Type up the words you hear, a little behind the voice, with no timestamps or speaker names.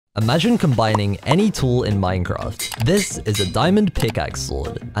Imagine combining any tool in Minecraft. This is a diamond pickaxe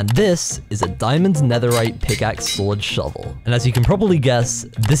sword, and this is a diamond netherite pickaxe sword shovel. And as you can probably guess,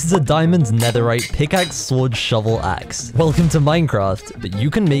 this is a diamond netherite pickaxe sword shovel axe. Welcome to Minecraft, but you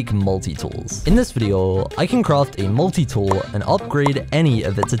can make multi-tools. In this video, I can craft a multi-tool and upgrade any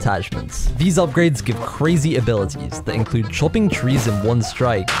of its attachments. These upgrades give crazy abilities that include chopping trees in one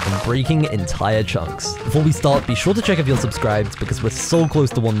strike and breaking entire chunks. Before we start, be sure to check if you're subscribed because we're so close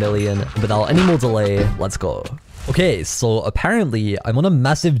to 1 million. Without any more delay, let's go. Okay, so apparently I'm on a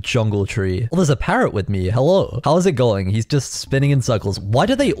massive jungle tree. Oh, there's a parrot with me. Hello. How is it going? He's just spinning in circles. Why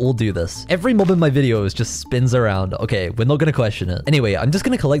do they all do this? Every mob in my videos just spins around. Okay, we're not gonna question it. Anyway, I'm just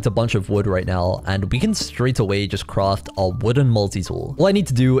gonna collect a bunch of wood right now, and we can straight away just craft our wooden multi-tool. All I need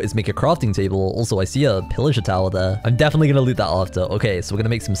to do is make a crafting table. Also, I see a pillager tower there. I'm definitely gonna loot that after. Okay, so we're gonna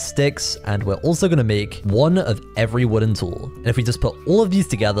make some sticks, and we're also gonna make one of every wooden tool. And if we just put all of these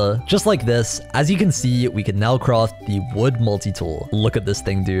together, just like this, as you can see, we can now craft the wood multi-tool. Look at this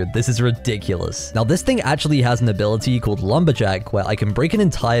thing, dude. This is ridiculous. Now, this thing actually has an ability called Lumberjack where I can break an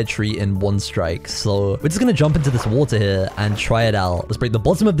entire tree in one strike. So we're just gonna jump into this water here and try it out. Let's break the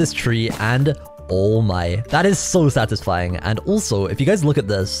bottom of this tree and oh my, that is so satisfying. And also, if you guys look at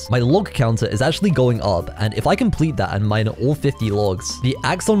this, my log counter is actually going up. And if I complete that and mine all 50 logs, the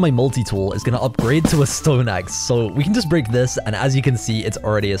axe on my multi-tool is going to upgrade to a stone axe. So we can just break this. And as you can see, it's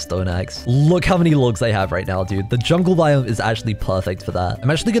already a stone axe. Look how many logs I have right now, dude. The jungle biome is actually perfect for that.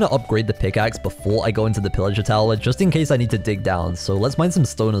 I'm actually going to upgrade the pickaxe before I go into the pillager tower, just in case I need to dig down. So let's mine some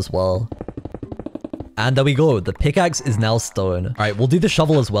stone as well. And there we go. The pickaxe is now stone. All right, we'll do the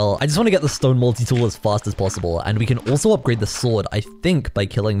shovel as well. I just want to get the stone multi-tool as fast as possible. And we can also upgrade the sword, I think, by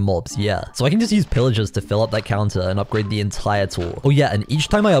killing mobs. Yeah. So I can just use pillagers to fill up that counter and upgrade the entire tool. Oh yeah, and each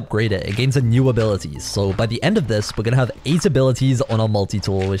time I upgrade it, it gains a new ability. So by the end of this, we're going to have 8 abilities on our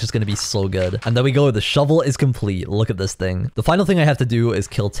multi-tool, which is going to be so good. And there we go. The shovel is complete. Look at this thing. The final thing I have to do is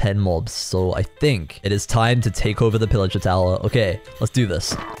kill 10 mobs. So I think it is time to take over the pillager tower. Okay, let's do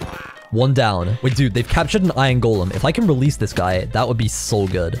this. One down. Wait, dude, they've captured an iron golem. If I can release this guy, that would be so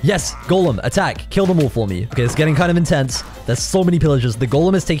good. Yes, golem, attack. Kill them all for me. Okay, it's getting kind of intense. There's so many pillagers. The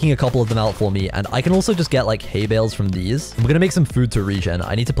golem is taking a couple of them out for me, and I can also just get, like, hay bales from these. And we're gonna make some food to regen.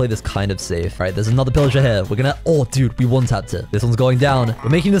 I need to play this kind of safe. All right, there's another pillager here. We're gonna... Oh, dude, we one-tapped it. This one's going down. We're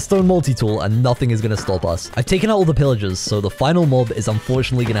making the stone multi-tool, and nothing is gonna stop us. I've taken out all the pillagers, so the final mob is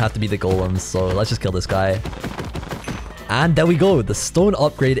unfortunately gonna have to be the golems, so let's just kill this guy. And there we go, the stone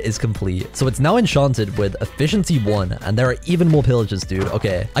upgrade is complete. So it's now enchanted with efficiency 1, and there are even more pillagers, dude.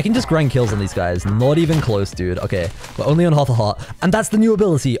 Okay, I can just grind kills on these guys. Not even close, dude. Okay, we're only on half a heart, and that's the new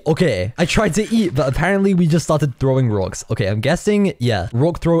ability. Okay, I tried to eat, but apparently we just started throwing rocks. Okay, I'm guessing, yeah,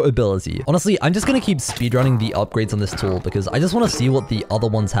 rock throw ability. Honestly, I'm just gonna keep speedrunning the upgrades on this tool because I just want to see what the other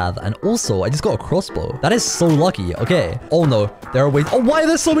ones have. And also, I just got a crossbow. That is so lucky. Okay. Oh no, there are ways. Oh, why are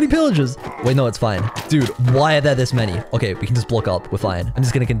there so many pillagers? Wait, no, it's fine. Dude, why are there this many? Okay, we can just block up. We're fine. I'm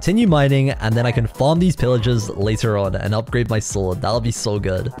just gonna continue mining, and then I can farm these pillagers later on and upgrade my sword. That'll be so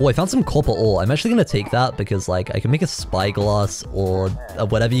good. Oh, I found some copper ore. I'm actually gonna take that because, like, I can make a spyglass or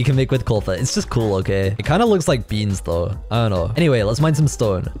whatever you can make with copper. It's just cool, okay? It kind of looks like beans, though. I don't know. Anyway, let's mine some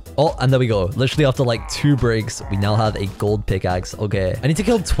stone. Oh, and there we go. Literally after, like, 2 breaks, we now have a gold pickaxe. Okay. I need to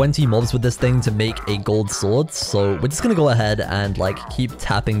kill 20 mobs with this thing to make a gold sword, so we're just gonna go ahead and, like, keep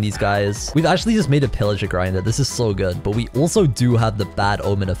tapping these guys. We've actually just made a pillager grinder. This is so good, but we also do have the bad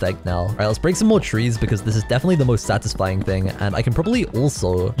omen effect now. All right, let's break some more trees because this is definitely the most satisfying thing. And I can probably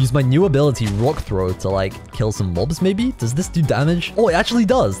also use my new ability, rock throw, to like kill some mobs maybe. Does this do damage? Oh, it actually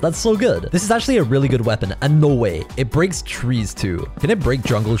does. That's so good. This is actually a really good weapon. And no way, it breaks trees too. Can it break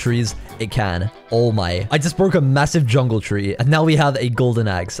jungle trees? It can. Oh my. I just broke a massive jungle tree and now we have a golden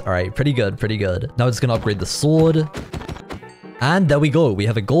axe. All right, pretty good, pretty good. Now it's gonna upgrade the sword. And there we go. We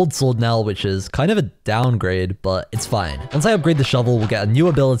have a gold sword now, which is kind of a downgrade, but it's fine. Once I upgrade the shovel, we'll get a new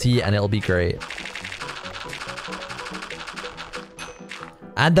ability and it'll be great.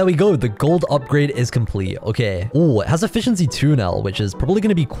 And there we go. The gold upgrade is complete. Okay. Oh, it has efficiency 2 now, which is probably going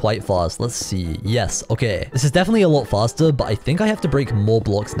to be quite fast. Let's see. Yes. Okay. This is definitely a lot faster, but I think I have to break more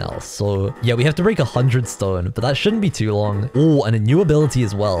blocks now. So yeah, we have to break 100 stone, but that shouldn't be too long. Oh, and a new ability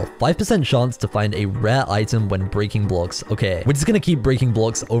as well. 5% chance to find a rare item when breaking blocks. Okay. We're just going to keep breaking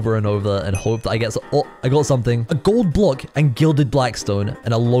blocks over and over and hope that I get... Oh, I got something. A gold block and gilded blackstone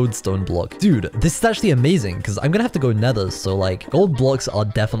and a lodestone block. Dude, this is actually amazing because I'm going to have to go nether. So like gold blocks are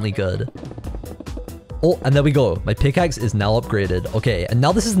definitely good. Oh, and there we go. My pickaxe is now upgraded. Okay, and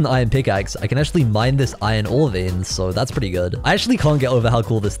now this is an iron pickaxe. I can actually mine this iron ore vein, so that's pretty good. I actually can't get over how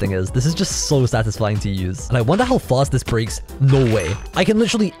cool this thing is. This is just so satisfying to use. And I wonder how fast this breaks. No way. I can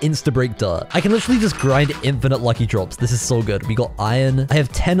literally insta-break dirt. I can literally just grind infinite lucky drops. This is so good. We got iron. I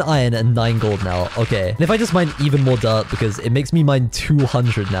have 10 iron and 9 gold now. Okay. And if I just mine even more dirt, because it makes me mine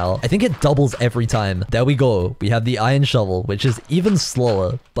 200 now. I think it doubles every time. There we go. We have the iron shovel, which is even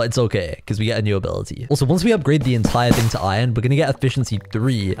slower, but it's okay, because we get a new ability. Also, once we upgrade the entire thing to iron, we're going to get efficiency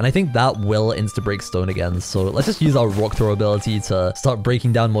 3, and I think that will insta-break stone again. So let's just use our rock throw ability to start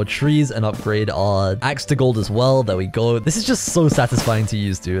breaking down more trees and upgrade our axe to gold as well. There we go. This is just so satisfying to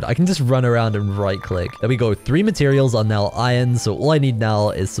use, dude. I can just run around and right click. There we go. 3 materials are now iron, so all I need now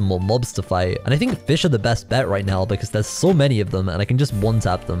is some more mobs to fight. And I think fish are the best bet right now because there's so many of them and I can just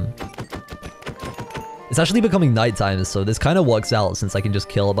one-tap them. It's actually becoming nighttime, so this kind of works out since I can just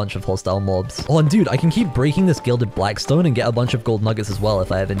kill a bunch of hostile mobs. Oh, and dude, I can keep breaking this gilded blackstone and get a bunch of gold nuggets as well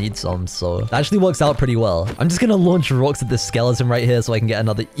if I ever need some, so that actually works out pretty well. I'm just gonna launch rocks at this skeleton right here so I can get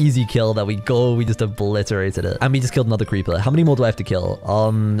another easy kill. There we go. We just obliterated it. And we just killed another creeper. How many more do I have to kill?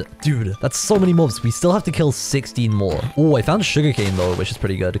 Dude, that's so many mobs. We still have to kill 16 more. Oh, I found sugarcane though, which is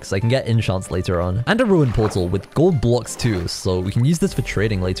pretty good because I can get enchants later on. And a ruined portal with gold blocks too, so we can use this for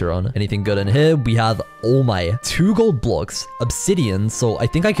trading later on. Anything good in here? We have, oh my, 2 gold blocks, obsidian, so I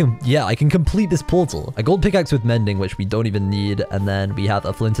think I can complete this portal. A gold pickaxe with mending, which we don't even need, and then we have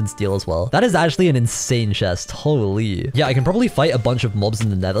a flint and steel as well. That is actually an insane chest. Holy. Yeah, I can probably fight a bunch of mobs in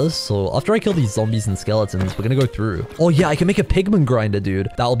the nether, so after I kill these zombies and skeletons, we're gonna go through. Oh yeah, I can make a pigman grinder, dude.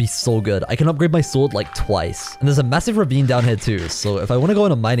 That'll be so good. I can upgrade my sword like twice. And there's a massive ravine down here too, so if I want to go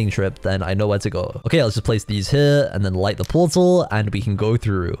on a mining trip, then I know where to go. Okay, let's just place these here, and then light the portal, and we can go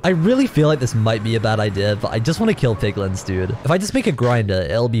through. I really feel like this might be a bad idea, but I just want to kill piglins, dude. If I just make a grinder,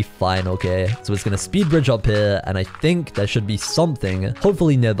 it'll be fine, okay? So it's gonna speed bridge up here, and I think there should be something,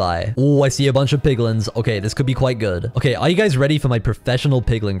 hopefully nearby. Oh, I see a bunch of piglins. Okay, this could be quite good. Okay, are you guys ready for my professional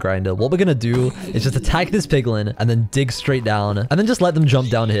piglin grinder? What we're gonna do is just attack this piglin, and then dig straight down, and then just let them jump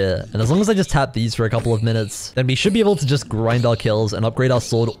down here. And as long as I just tap these for a couple of minutes, then we should be able to just grind our kills and upgrade our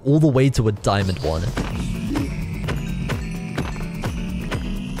sword all the way to a diamond one.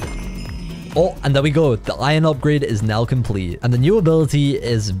 Oh, and there we go. The iron upgrade is now complete. And the new ability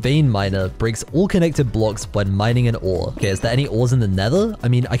is Vein Miner. Breaks all connected blocks when mining an ore. Okay, is there any ores in the nether? I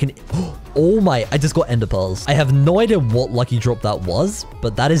mean, I can... Oh my, I just got ender pearls. I have no idea what lucky drop that was,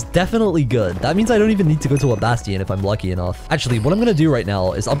 but that is definitely good. That means I don't even need to go to a bastion if I'm lucky enough. Actually, what I'm going to do right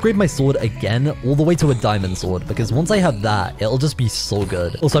now is upgrade my sword again all the way to a diamond sword, because once I have that, it'll just be so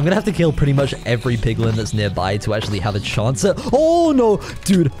good. Also, I'm going to have to kill pretty much every piglin that's nearby to actually have a chance at... Oh no,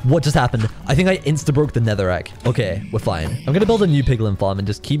 dude, what just happened? I think I insta-broke the netherrack. Okay, we're fine. I'm going to build a new piglin farm and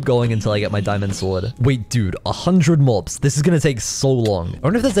just keep going until I get my diamond sword. Wait, dude, 100 mobs. This is going to take so long. I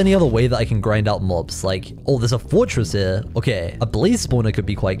wonder if there's any other way that I can grind out mobs. Like, oh, there's a fortress here. Okay, a blaze spawner could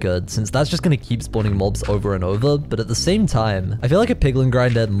be quite good since that's just going to keep spawning mobs over and over. But at the same time, I feel like a piglin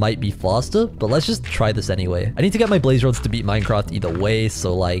grinder might be faster, but let's just try this anyway. I need to get my blaze rods to beat Minecraft either way.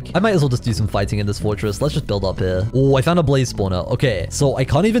 So like, I might as well just do some fighting in this fortress. Let's just build up here. Oh, I found a blaze spawner. Okay, so I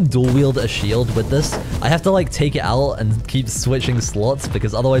can't even dual wield a shield with this. I have to like take it out and keep switching slots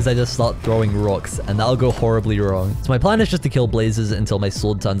because otherwise I just start throwing rocks and that'll go horribly wrong. So my plan is just to kill blazes until my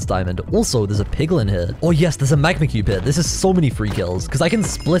sword turns diamond. Also, there's a piglin here. Oh yes, there's a magma cube here. This is so many free kills because I can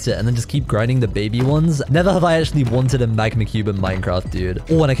split it and then just keep grinding the baby ones. Never have I actually wanted a magma cube in Minecraft, dude.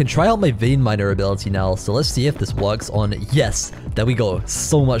 Oh, and I can try out my vein miner ability now. So let's see if this works on... Yes, there we go.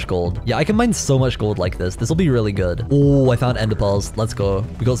 So much gold. Yeah, I can mine so much gold like this. This will be really good. Oh, I found ender pearls. Let's go.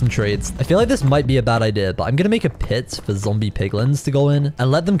 We got some trades. I feel like this might be a bad idea, but I'm gonna make a pit for zombie piglins to go in and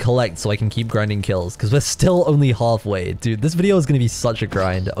let them collect so I can keep grinding kills because we're still only halfway. Dude, this video is gonna be such a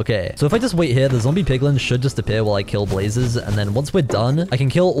grind. Okay, so if I just wait here, the zombie piglins should just appear while I kill blazes, and then once we're done, I can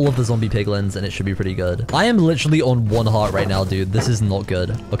kill all of the zombie piglins and it should be pretty good. I am literally on 1 heart right now, dude. This is not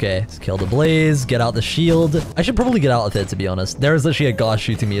good. Okay, let's kill the blaze, get out the shield. I should probably get out of here, to be honest. There is literally a ghast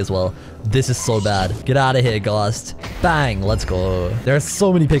shooting me as well. This is so bad. Get out of here, ghast. Bang, let's go. There are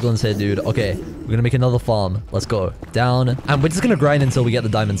so many piglins here, dude. Okay, we're gonna make another farm. Let's go. Down. And we're just gonna grind until we get the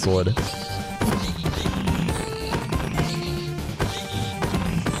diamond sword.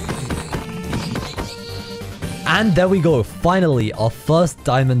 And there we go. Finally, our first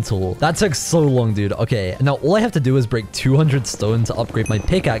diamond tool. That took so long, dude. Okay, now all I have to do is break 200 stone to upgrade my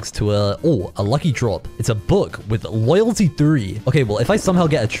pickaxe to a lucky drop. It's a book with loyalty 3. Okay, well, if I somehow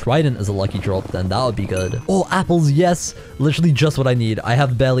get a trident as a lucky drop, then that would be good. Oh, apples, yes. Literally just what I need. I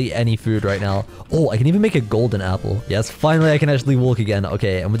have barely any food right now. Oh, I can even make a golden apple. Yes, finally I can actually walk again.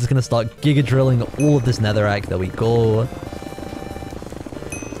 Okay, and we're just gonna start giga drilling all of this netherrack. There we go.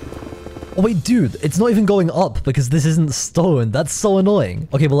 Oh wait, dude, it's not even going up because this isn't stone. That's so annoying.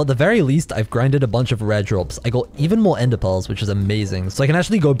 Okay, well, at the very least, I've grinded a bunch of rare drops. I got even more ender pearls, which is amazing. So I can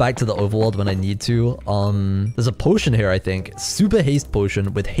actually go back to the overworld when I need to. There's a potion here, I think. Super haste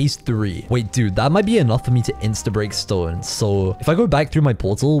potion with haste 3. Wait, dude, that might be enough for me to insta-break stone. So if I go back through my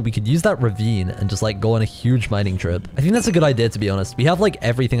portal, we could use that ravine and just like go on a huge mining trip. I think that's a good idea, to be honest. We have like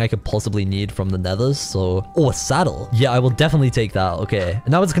everything I could possibly need from the nethers. So, oh, a saddle. Yeah, I will definitely take that. Okay.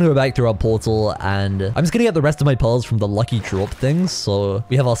 And now we're just gonna go back through our portal, and I'm just gonna get the rest of my pearls from the lucky drop things. So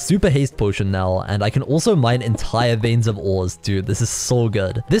we have our super haste potion now, and I can also mine entire veins of ores. Dude, this is so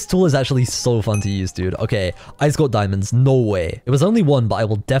good. This tool is actually so fun to use, dude. Okay, I just got diamonds. No way. It was only one, but I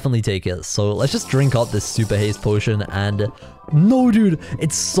will definitely take it. So let's just drink up this super haste potion, and no, dude,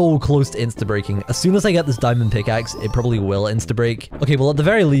 it's so close to insta-breaking. As soon as I get this diamond pickaxe, it probably will insta-break. Okay, well, at the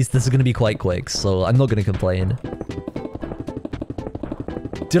very least, this is gonna be quite quick, so I'm not gonna complain.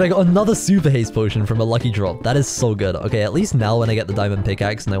 Dude, I got another super haste potion from a lucky drop. That is so good. Okay, at least now when I get the diamond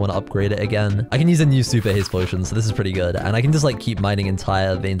pickaxe and I want to upgrade it again, I can use a new super haste potion, so this is pretty good. And I can just like keep mining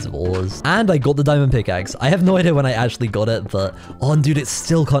entire veins of ores. And I got the diamond pickaxe. I have no idea when I actually got it, but oh, dude, it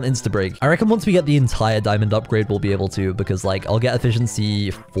still can't insta-break. I reckon once we get the entire diamond upgrade, we'll be able to, because like I'll get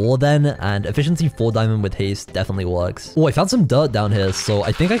efficiency 4 then, and efficiency 4 diamond with haste definitely works. Oh, I found some dirt down here, so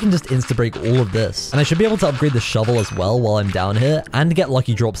I think I can just insta-break all of this. And I should be able to upgrade the shovel as well while I'm down here and get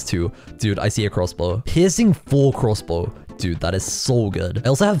lucky drops too. Dude, I see a crossbow. Piercing 4 crossbow. Dude, that is so good. I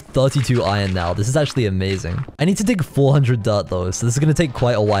also have 32 iron now. This is actually amazing. I need to dig 400 dirt though, so this is going to take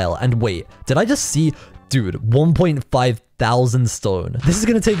quite a while. And wait, did I just see... Dude, 1.5 thousand stone. This is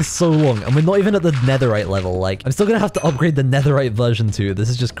gonna take so long, and we're not even at the netherite level. Like, I'm still gonna have to upgrade the netherite version too. This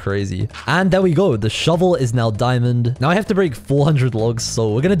is just crazy. And there we go. The shovel is now diamond. Now I have to break 400 logs,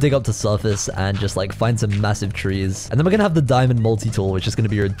 so we're gonna dig up to surface and just like find some massive trees. And then we're gonna have the diamond multi-tool, which is gonna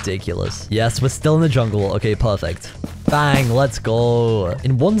be ridiculous. Yes, we're still in the jungle. Okay, perfect. Bang, let's go.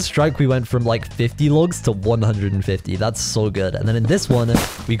 In one strike, we went from like 50 logs to 150. That's so good. And then in this one,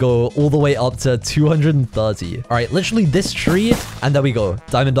 we go all the way up to 230. All right, literally this tree, and there we go.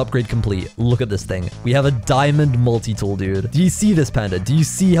 Diamond upgrade complete. Look at this thing. We have a diamond multi-tool, dude. Do you see this panda? Do you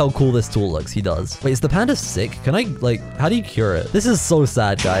see how cool this tool looks? He does. Wait, is the panda sick? Can I, like, how do you cure it? This is so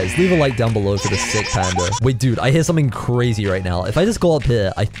sad, guys. Leave a like down below for the sick panda. Wait, dude, I hear something crazy right now. If I just go up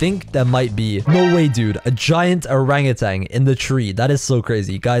here, I think there might be... No way, dude. A giant orangutan in the tree. That is so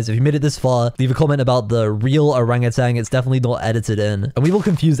crazy. Guys, if you made it this far, leave a comment about the real orangutan. It's definitely not edited in. And we will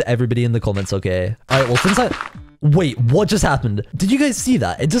confuse everybody in the comments, okay? All right, well, since I... Wait, what just happened? Did you guys see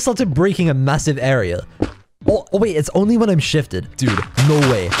that? It just started breaking a massive area. Oh, wait, it's only when I'm shifted. Dude, no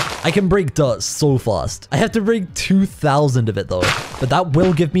way. I can break dirt so fast. I have to break 2,000 of it though. But that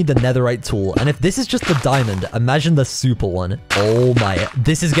will give me the netherite tool. And if this is just the diamond, imagine the super one. Oh my,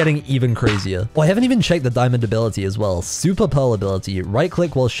 this is getting even crazier. Oh, I haven't even checked the diamond ability as well. Super pearl ability. Right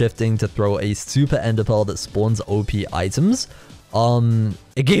click while shifting to throw a super ender pearl that spawns OP items.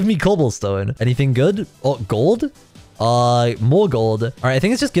 It gave me cobblestone. Anything good? Oh, gold? More gold. All right, I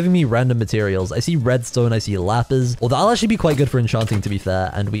think it's just giving me random materials. I see redstone, I see lapis. Well, that'll actually be quite good for enchanting, to be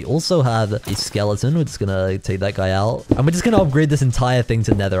fair. And we also have a skeleton. We're just gonna take that guy out. And we're just gonna upgrade this entire thing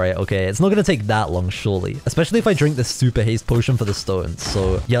to netherite. Okay, it's not gonna take that long, surely. Especially if I drink this super haste potion for the stone.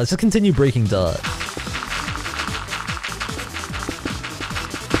 So yeah, let's just continue breaking dirt.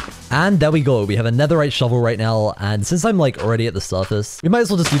 And there we go. We have a netherite shovel right now. And since I'm like already at the surface, we might as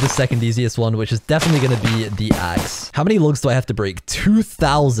well just do the second easiest one, which is definitely going to be the axe. How many logs do I have to break?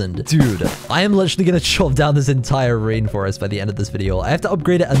 2,000. Dude, I am literally going to chop down this entire rainforest by the end of this video. I have to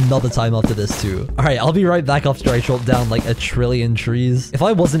upgrade it another time after this too. All right, I'll be right back after I chop down like 1 trillion trees. If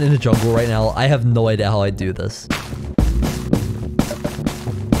I wasn't in a jungle right now, I have no idea how I'd do this.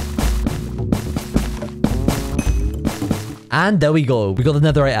 And there we go. We got the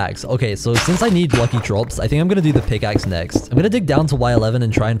netherite axe. Okay, so since I need lucky drops, I think I'm going to do the pickaxe next. I'm going to dig down to Y11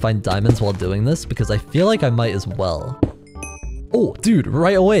 and try and find diamonds while doing this because I feel like I might as well. Oh, dude,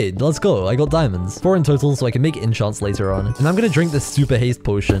 right away. Let's go. I got diamonds. 4 in total, so I can make enchants later on. And I'm gonna drink this super haste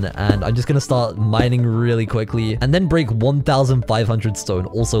potion, and I'm just gonna start mining really quickly, and then break 1,500 stone.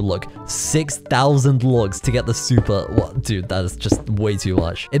 Also, look, 6,000 logs to get the super. What? Dude, that is just way too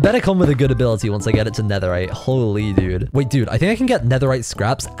much. It better come with a good ability once I get it to netherite. Holy, dude. Wait, dude, I think I can get netherite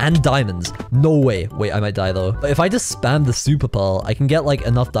scraps and diamonds. No way. Wait, I might die though. But if I just spam the super pearl, I can get like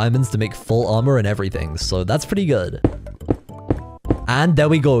enough diamonds to make full armor and everything. So that's pretty good. And there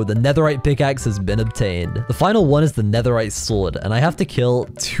we go, the netherite pickaxe has been obtained. The final one is the netherite sword, and I have to kill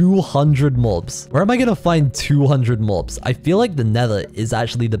 200 mobs. Where am I gonna find 200 mobs? I feel like the nether is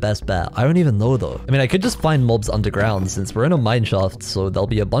actually the best bet. I don't even know though. I mean, I could just find mobs underground since we're in a mineshaft, so there'll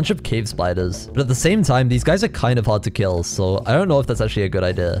be a bunch of cave spiders. But at the same time, these guys are kind of hard to kill, so I don't know if that's actually a good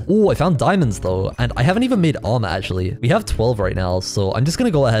idea. Oh, I found diamonds though, and I haven't even made armor actually. We have 12 right now, so I'm just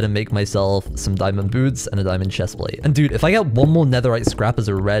gonna go ahead and make myself some diamond boots and a diamond chestplate. And dude, if I get one more netherite scrap as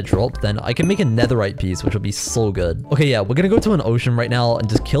a rare drop, then I can make a netherite piece, which will be so good. Okay, yeah, we're gonna go to an ocean right now and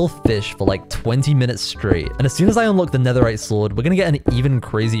just kill fish for like 20 minutes straight. And as soon as I unlock the netherite sword, we're gonna get an even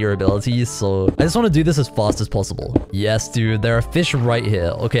crazier ability, so I just want to do this as fast as possible. Yes, dude, there are fish right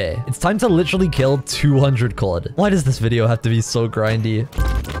here. Okay, it's time to literally kill 200 cod. Why does this video have to be so grindy?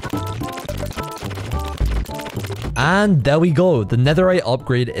 And there we go, the netherite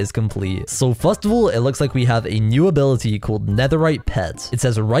upgrade is complete. So first of all, it looks like we have a new ability called netherite pet. It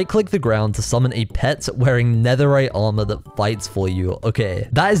says right click the ground to summon a pet wearing netherite armor that fights for you. Okay,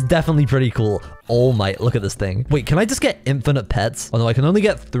 that is definitely pretty cool. Oh my, look at this thing. Wait, can I just get infinite pets? Oh no, I can only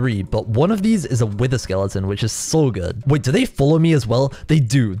get 3, but one of these is a wither skeleton, which is so good. Wait, do they follow me as well? They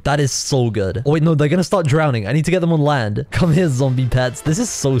do. That is so good. Oh wait, no, they're gonna start drowning. I need to get them on land. Come here, zombie pets. This is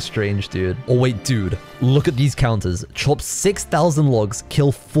so strange, dude. Oh wait, dude, look at these counters. Chop 6,000 logs,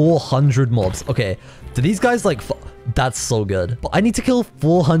 kill 400 mobs. Okay, do these guys like... That's so good. But I need to kill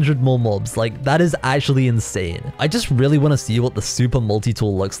 400 more mobs. Like, that is actually insane. I just really want to see what the super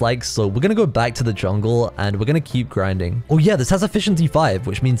multi-tool looks like. So we're going to go back to the jungle and we're going to keep grinding. Oh yeah, this has efficiency 5,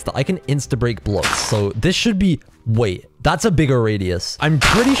 which means that I can insta-break blocks. So this should be... Wait, that's a bigger radius. I'm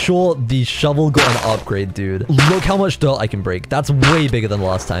pretty sure the shovel got an upgrade, dude. Look how much dirt I can break. That's way bigger than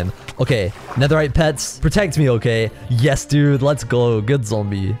last time. Okay, netherite pets, protect me, okay? Yes, dude, let's go. Good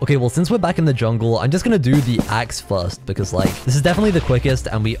zombie. Okay, well, since we're back in the jungle, I'm just gonna do the axe first because, like, this is definitely the quickest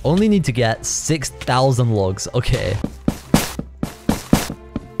and we only need to get 6,000 logs. Okay.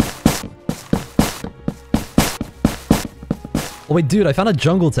 Oh wait, dude, I found a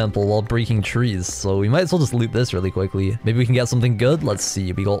jungle temple while breaking trees, so we might as well just loot this really quickly. Maybe we can get something good. Let's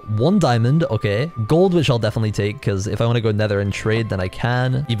see. We got 1 diamond. Okay. Gold, which I'll definitely take, because if I want to go nether and trade, then I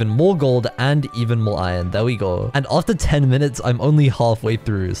can. Even more gold and even more iron. There we go. And after 10 minutes, I'm only halfway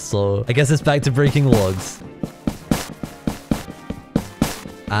through, so I guess it's back to breaking logs.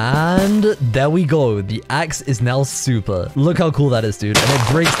 And there we go. The axe is now super. Look how cool that is, dude. And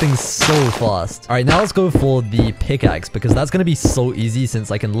it breaks things so fast. All right, now let's go for the pickaxe because that's going to be so easy since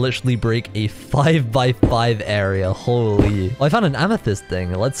I can literally break a 5x5 area. Holy. Oh, I found an amethyst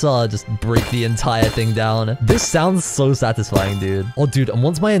thing. Let's just break the entire thing down. This sounds so satisfying, dude. Oh, dude. And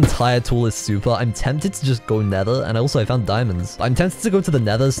once my entire tool is super, I'm tempted to just go nether. And also I found diamonds. I'm tempted to go to the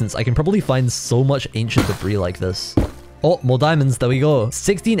nether since I can probably find so much ancient debris like this. Oh, more diamonds. There we go.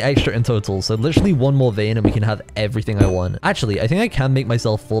 16 extra in total. So literally 1 more vein and we can have everything I want. Actually, I think I can make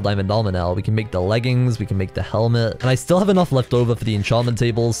myself full diamond armor now. We can make the leggings. We can make the helmet. And I still have enough left over for the enchantment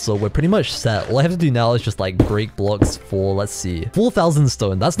tables. So we're pretty much set. All I have to do now is just like break blocks for, let's see, 4,000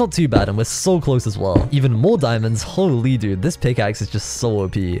 stone. That's not too bad. And we're so close as well. Even more diamonds. Holy dude. This pickaxe is just so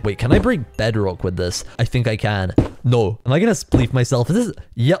OP. Wait, can I break bedrock with this? I think I can. No. Am I gonna spleef myself? Is this...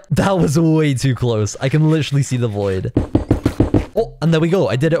 Yep. That was way too close. I can literally see the void. Oh, and there we go.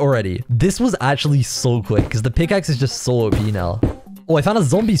 I did it already. This was actually so quick because the pickaxe is just so OP now. Oh, I found a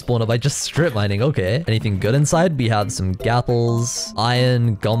zombie spawner by just strip mining. Okay. Anything good inside? We have some gapples,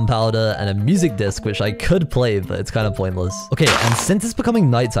 iron, gunpowder, and a music disc, which I could play, but it's kind of pointless. Okay, and since it's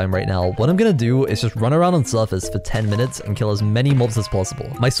becoming nighttime right now, what I'm gonna do is just run around on surface for 10 minutes and kill as many mobs as possible.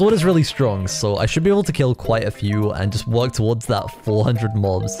 My sword is really strong, so I should be able to kill quite a few and just work towards that 400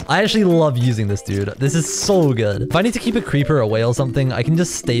 mobs. I actually love using this, dude. This is so good. If I need to keep a creeper away or something, I can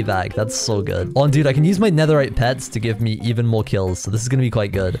just stay back. That's so good. Oh, and dude, I can use my netherite pets to give me even more kills, so this is gonna be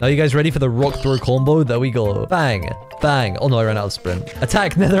quite good. Are you guys ready for the rock throw combo? There we go. Bang. Bang. Oh no, I ran out of sprint.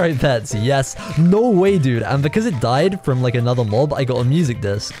 Attack netherite pets. Yes. No way, dude. And because it died from like another mob, I got a music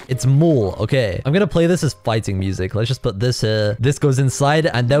disc. It's Maul. Okay. I'm gonna play this as fighting music. Let's just put this here. This goes inside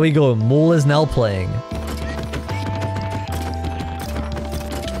and there we go. Maul is now playing.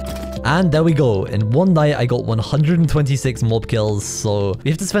 And there we go. In one night, I got 126 mob kills. So we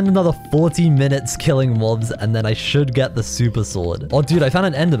have to spend another 40 minutes killing mobs, and then I should get the super sword. Oh, dude, I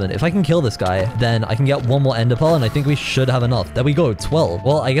found an enderman. If I can kill this guy, then I can get one more ender pearl, and I think we should have enough. There we go, 12.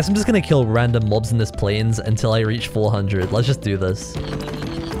 Well, I guess I'm just gonna kill random mobs in this plains until I reach 400. Let's just do this.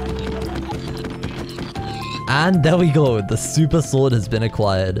 And there we go, the super sword has been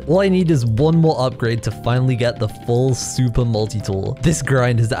acquired. All I need is one more upgrade to finally get the full super multi-tool. This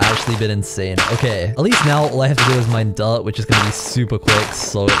grind has actually been insane. Okay, at least now all I have to do is mine dirt, which is gonna be super quick.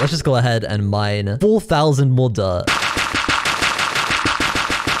 So let's just go ahead and mine 4,000 more dirt.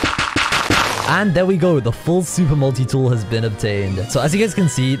 And there we go, the full super multi-tool has been obtained. So as you guys can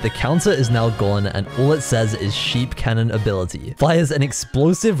see, the counter is now gone and all it says is sheep cannon ability. Fires an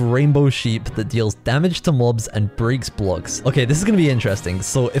explosive rainbow sheep that deals damage to mobs and breaks blocks. Okay, this is gonna be interesting.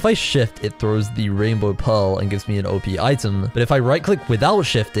 So if I shift, it throws the rainbow pearl and gives me an OP item. But if I right click without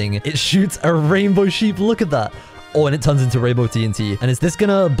shifting, it shoots a rainbow sheep. Look at that. Oh, and it turns into rainbow TNT. And is this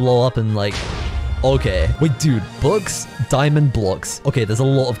gonna blow up and like... Okay. Wait, dude. Books, diamond blocks. Okay, there's a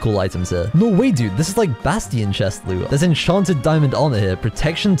lot of cool items here. No way, dude. This is like Bastion chest loot. There's enchanted diamond armor here.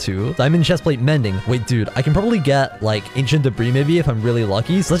 Protection 2. Diamond chestplate mending. Wait, dude. I can probably get like ancient debris maybe if I'm really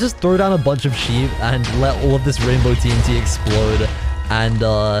lucky. So let's just throw down a bunch of sheep and let all of this rainbow TNT explode. And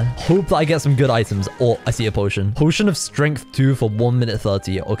hope that I get some good items. Oh, I see a potion. Potion of strength 2 for 1 minute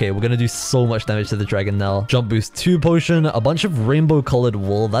 30. Okay, we're gonna do so much damage to the dragon now. Jump boost 2 potion, a bunch of rainbow colored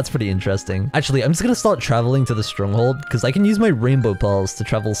wool. That's pretty interesting. Actually, I'm just gonna start traveling to the stronghold because I can use my rainbow pearls to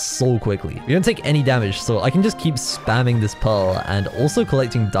travel so quickly. We don't take any damage, so I can just keep spamming this pearl and also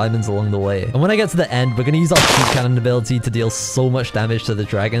collecting diamonds along the way. And when I get to the end, we're gonna use our sheep cannon ability to deal so much damage to the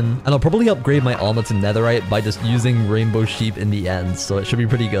dragon. And I'll probably upgrade my armor to netherite by just using rainbow sheep in the end. So it should be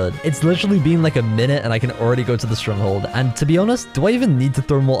pretty good. It's literally been like a minute and I can already go to the stronghold. And to be honest, do I even need to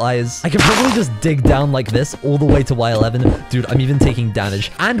throw more eyes? I can probably just dig down like this all the way to Y11. Dude, I'm even taking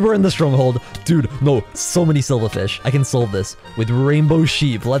damage. And we're in the stronghold. Dude, no, so many silverfish. I can solve this with rainbow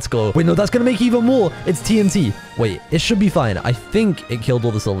sheep. Let's go. Wait, no, that's gonna make even more. It's TNT. Wait, it should be fine. I think it killed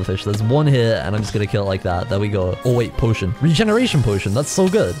all the silverfish. There's one here and I'm just gonna kill it like that. There we go. Oh wait, potion. Regeneration potion. That's so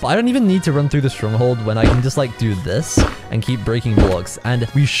good. But I don't even need to run through the stronghold when I can just like do this and keep breaking blocks. And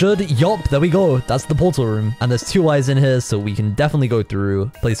we should, yup, there we go. That's the portal room. And there's 2 eyes in here, so we can definitely go through.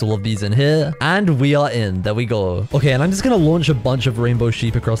 Place all of these in here. And we are in. There we go. Okay, and I'm just gonna launch a bunch of rainbow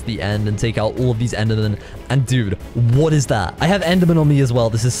sheep across the end and take out all of these endermen. And dude, what is that? I have enderman on me as well.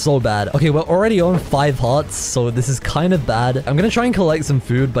 This is so bad. Okay, we're already on 5 hearts, so this is kind of bad. I'm gonna try and collect some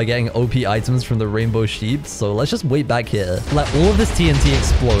food by getting OP items from the rainbow sheep. So let's just wait back here. Let all of this TNT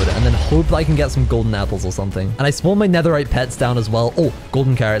explode and then hope that I can get some golden apples or something. And I spawned my netherite pets down as well. Oh,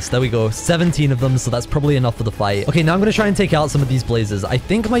 golden carrots. There we go. 17 of them, so that's probably enough for the fight. Okay, now I'm gonna try and take out some of these blazes. I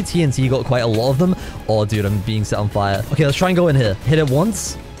think my TNT got quite a lot of them. Oh, dude, I'm being set on fire. Okay, let's try and go in here. Hit it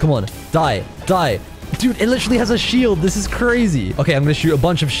once. Come on. Die. Die. Dude, it literally has a shield. This is crazy. Okay, I'm gonna shoot a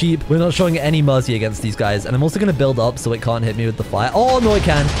bunch of sheep. We're not showing any mercy against these guys. And I'm also gonna build up so it can't hit me with the fire. Oh, no, it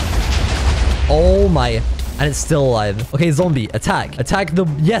can. Oh, my... And it's still alive. Okay, zombie, attack. Attack the...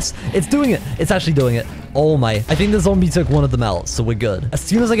 Yes, it's doing it. It's actually doing it. Oh my. I think the zombie took one of them out, so we're good. As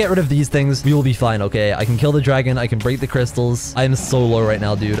soon as I get rid of these things, we will be fine, okay? I can kill the dragon. I can break the crystals. I am so low right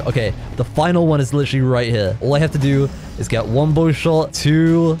now, dude. Okay, the final one is literally right here. All I have to do is get 1 bow shot,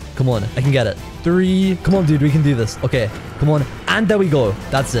 2... Come on, I can get it. 3... Come on, dude, we can do this. Okay, come on. And there we go.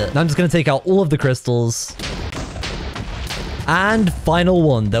 That's it. Now I'm just gonna take out all of the crystals. And final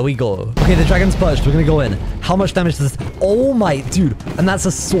one. There we go. Okay, the dragon's perched. We're gonna go in. How much damage does this... Oh my... Dude. And that's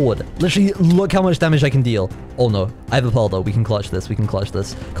a sword. Literally, look how much damage I can deal. Oh no. I have a pearl though. We can clutch this. We can clutch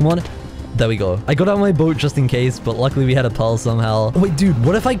this. Come on. There we go. I got out my boat just in case, but luckily we had a pearl somehow. Oh, wait, dude,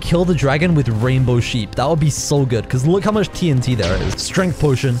 what if I kill the dragon with rainbow sheep? That would be so good, because look how much TNT there is. Strength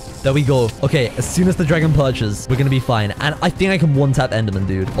potion. There we go. Okay, as soon as the dragon perches, we're going to be fine. And I think I can one-tap enderman,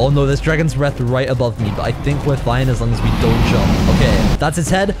 dude. Oh, no, there's dragon's breath right above me, but I think we're fine as long as we don't jump. Okay, that's its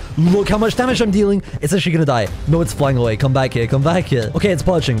head. Look how much damage I'm dealing. It's actually going to die. No, it's flying away. Come back here. Come back here. Okay, it's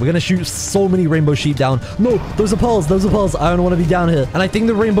perching. We're going to shoot so many rainbow sheep down. No, those are pearls. Those are pearls. I don't want to be down here. And I think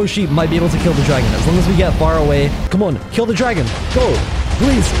the rainbow sheep might be able to kill the dragon. As long as we get far away. Come on, kill the dragon. Go.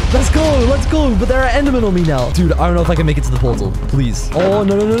 Please. Let's go. Let's go. But there are endermen on me now. Dude, I don't know if I can make it to the portal. Please. Oh,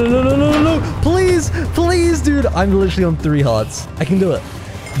 no, no, no, no, no, no, no, no. Please. Please, dude. I'm literally on 3 hearts. I can do it.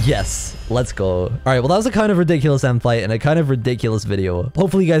 Yes. Let's go. All right, well, that was a kind of ridiculous end fight and a kind of ridiculous video.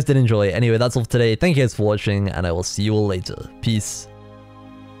 Hopefully you guys did enjoy. Anyway, that's all for today. Thank you guys for watching, and I will see you all later. Peace.